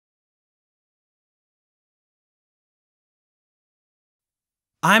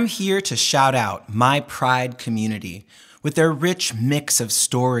I'm here to shout out my Pride community with their rich mix of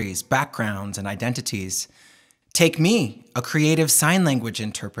stories, backgrounds, and identities. Take me, a creative sign language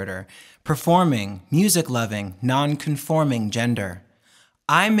interpreter, performing, music-loving, non-conforming gender.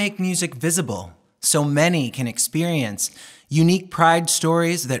 I make music visible so many can experience unique Pride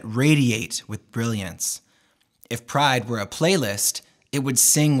stories that radiate with brilliance. If Pride were a playlist, it would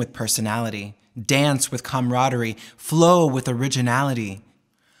sing with personality, dance with camaraderie, flow with originality.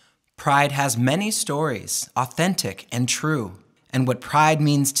 Pride has many stories, authentic and true, and what Pride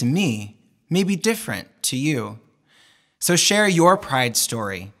means to me may be different to you. So share your Pride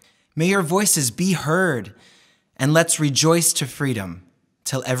story. May your voices be heard, and let's rejoice to freedom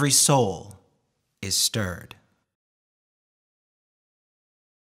till every soul is stirred.